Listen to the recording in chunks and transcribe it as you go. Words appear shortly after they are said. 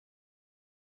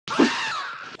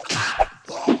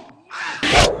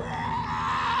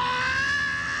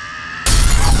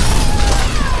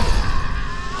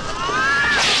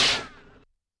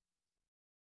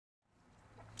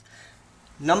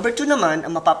Number 2 naman,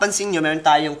 ang mapapansin nyo, meron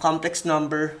tayong complex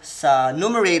number sa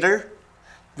numerator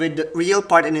with the real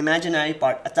part and imaginary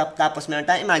part. At tapos meron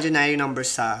tayong imaginary number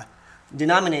sa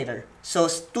denominator. So,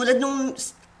 tulad nung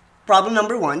problem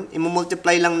number 1,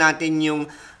 imumultiply lang natin yung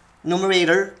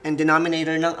numerator and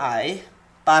denominator ng I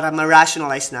para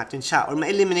ma-rationalize natin siya or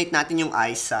ma-eliminate natin yung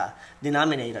I sa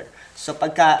denominator. So,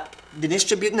 pagka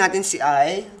distribute natin si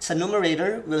I sa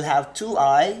numerator, we'll have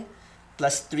 2I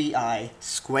plus 3I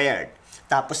squared.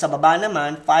 Tapos sa baba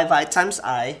naman, 5I times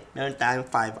I, meron tayong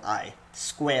 5I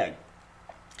squared.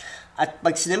 At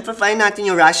pag simplify natin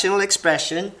yung rational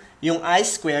expression, yung I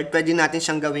squared, pwede natin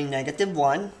siyang gawing negative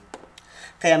 1.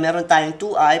 Kaya meron tayong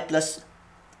 2I plus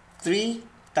 3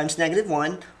 times negative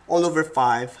 1 all over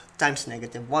 5 times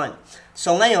negative 1.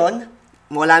 So ngayon,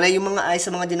 wala na yung mga I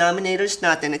sa mga denominators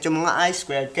natin at yung mga I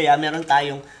squared, kaya meron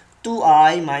tayong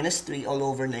 2I minus 3 all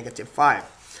over negative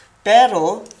 5.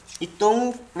 Pero,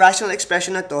 itong rational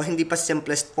expression na to, hindi pa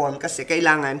simplest form kasi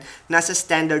kailangan nasa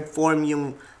standard form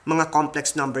yung mga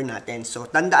complex number natin. So,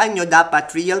 tandaan nyo,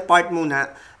 dapat real part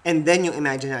muna and then yung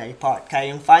imaginary part.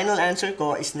 Kaya yung final answer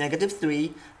ko is negative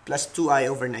 3 plus 2I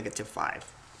over negative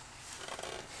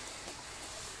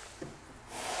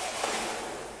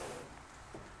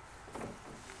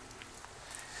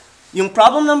 5. Yung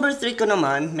problem number 3 ko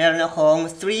naman, meron akong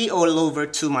 3 all over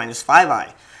 2 minus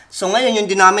 5i. So ngayon, yung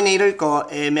denominator ko,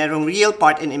 merong real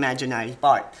part and imaginary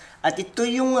part. At ito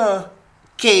yung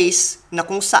case na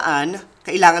kung saan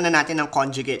kailangan na natin ng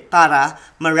conjugate para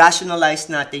ma-rationalize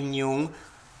natin yung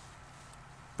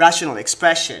rational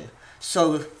expression.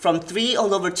 So, from 3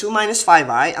 all over 2 minus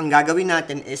 5i, ang gagawin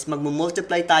natin is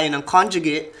magmumultiply tayo ng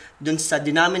conjugate dun sa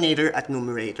denominator at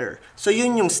numerator. So,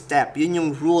 yun yung step, yun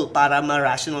yung rule para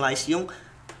ma-rationalize yung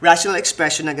rational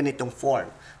expression na ganitong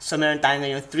form. So, meron tayo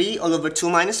ngayon 3 all over 2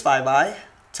 minus 5i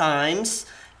times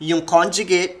yung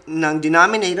conjugate ng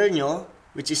denominator nyo,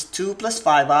 which is 2 plus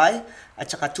 5i, at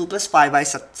saka 2 plus 5i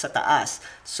sa taas.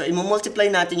 So, imumultiply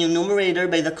natin yung numerator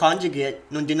by the conjugate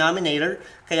ng denominator,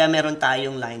 kaya meron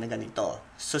tayong line na ganito.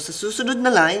 So, sa susunod na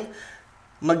line,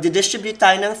 magdidistribute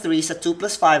tayo ng 3 sa 2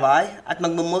 plus 5i, at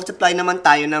magmumultiply naman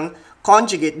tayo ng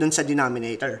conjugate dun sa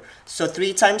denominator. So,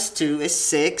 3 times 2 is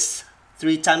 6,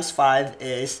 3 times 5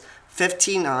 is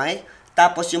 15i,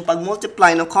 tapos yung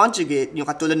pag-multiply ng conjugate, yung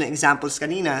katulad ng examples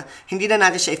kanina, hindi na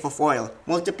natin siya i-foil.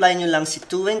 Multiply nyo lang si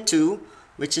 2 and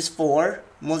 2, which is 4,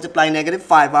 multiply negative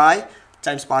 5i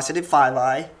times positive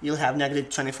 5i, you'll have negative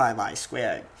 25i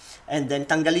squared. And then,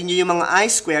 tanggalin nyo yung mga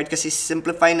I squared kasi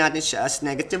simplify natin siya as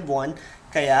negative 1.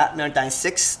 Kaya, meron tayong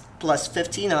 6 plus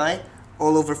 15i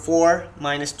all over 4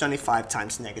 minus 25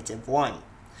 times negative 1.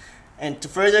 And to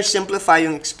further simplify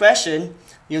yung expression,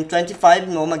 yung 25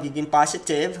 mo magiging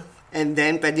positive. And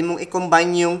then, pwede mong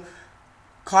i-combine yung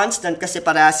constant kasi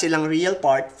parehas silang real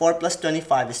part. 4 plus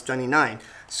 25 is 29.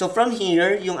 So, from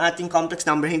here, yung ating complex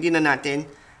number, hindi na natin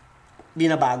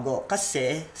binabago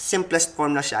kasi simplest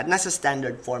form na siya at nasa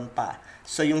standard form pa.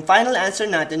 So, yung final answer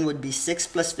natin would be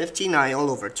 6 plus 15i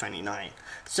all over 29.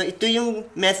 So, ito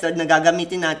yung method na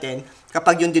gagamitin natin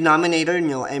kapag yung denominator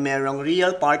nyo ay merong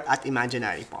real part at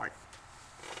imaginary part.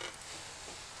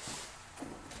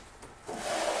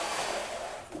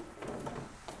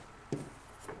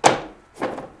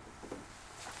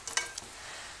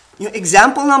 Yung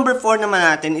example number 4 naman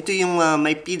natin, ito yung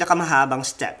may pinakamahabang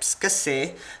steps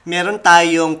kasi meron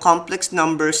tayong complex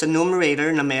number sa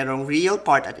numerator na merong real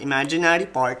part at imaginary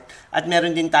part at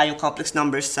meron din tayong complex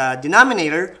number sa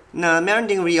denominator na meron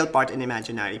ding real part and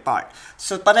imaginary part.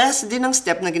 So, parehas din ng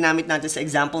step na ginamit natin sa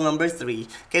example number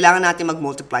 3, kailangan natin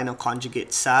mag-multiply ng conjugate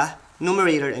sa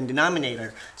numerator and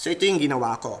denominator. So, ito yung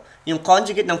ginawa ko. Yung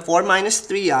conjugate ng 4 minus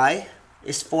 3i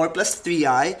is 4 plus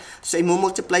 3i. So,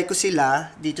 imumultiply ko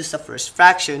sila dito sa first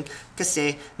fraction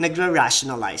kasi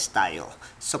nagra-rationalize tayo.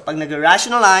 So, pag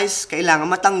nagra-rationalize, kailangan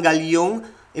matanggal yung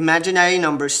imaginary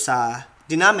numbers sa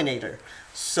denominator.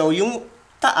 So, yung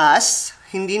taas,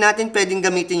 hindi natin pwedeng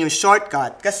gamitin yung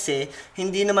shortcut kasi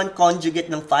hindi naman conjugate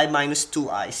ng 5 minus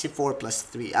 2i si 4 plus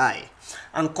 3i.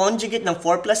 Ang conjugate ng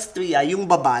 4 plus 3i, yung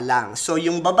baba lang. So,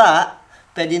 yung baba,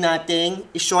 pwede nating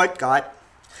i-shortcut.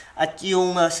 At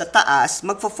yung sa taas,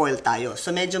 magfo-foil tayo. So,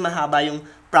 medyo mahaba yung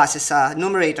process sa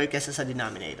numerator kaysa sa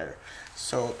denominator.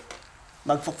 So,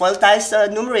 magfo-foil tayo sa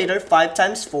numerator. 5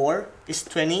 times 4 is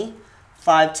 20.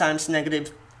 5 times negative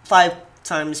 5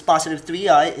 times positive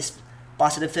 3i is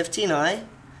positive 15i.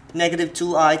 Negative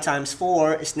 2i times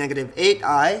 4 is negative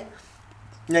 8i.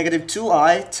 Negative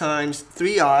 2i times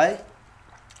 3i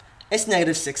is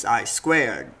negative 6i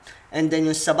squared. And then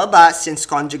yung sa baba, since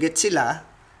conjugate sila,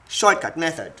 shortcut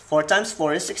method. 4 times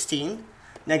 4 is 16.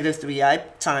 Negative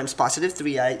 3i times positive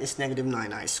 3i is negative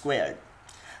 9i squared.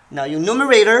 Now, yung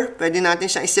numerator, pwede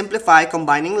natin siya i-simplify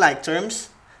combining like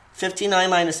terms. 59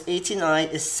 minus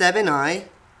 18i is 7i.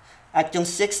 At yung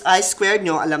 6i squared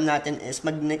nyo, alam natin is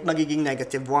magiging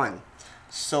negative 1.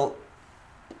 So,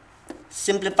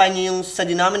 simplify nyo yung sa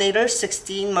denominator,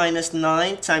 16 minus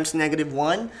 9 times negative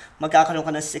 1. Magkakaroon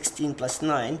ka ng 16 plus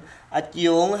 9. At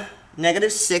yung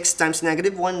negative 6 times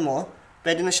negative 1 mo,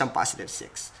 pwede na siyang positive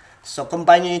 6. So,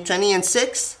 combine nyo yung 20 and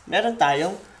 6, meron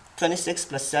tayong 26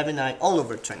 plus 7i all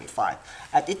over 25.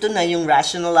 At ito na yung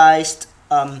rationalized,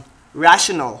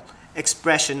 rational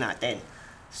expression natin.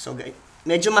 So,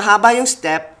 medyo mahaba yung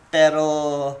step, pero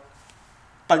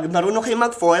pag marunong kayo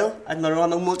mag-FOIL at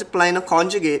marunong mag-multiply ng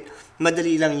conjugate,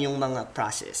 madali lang yung mga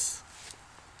process.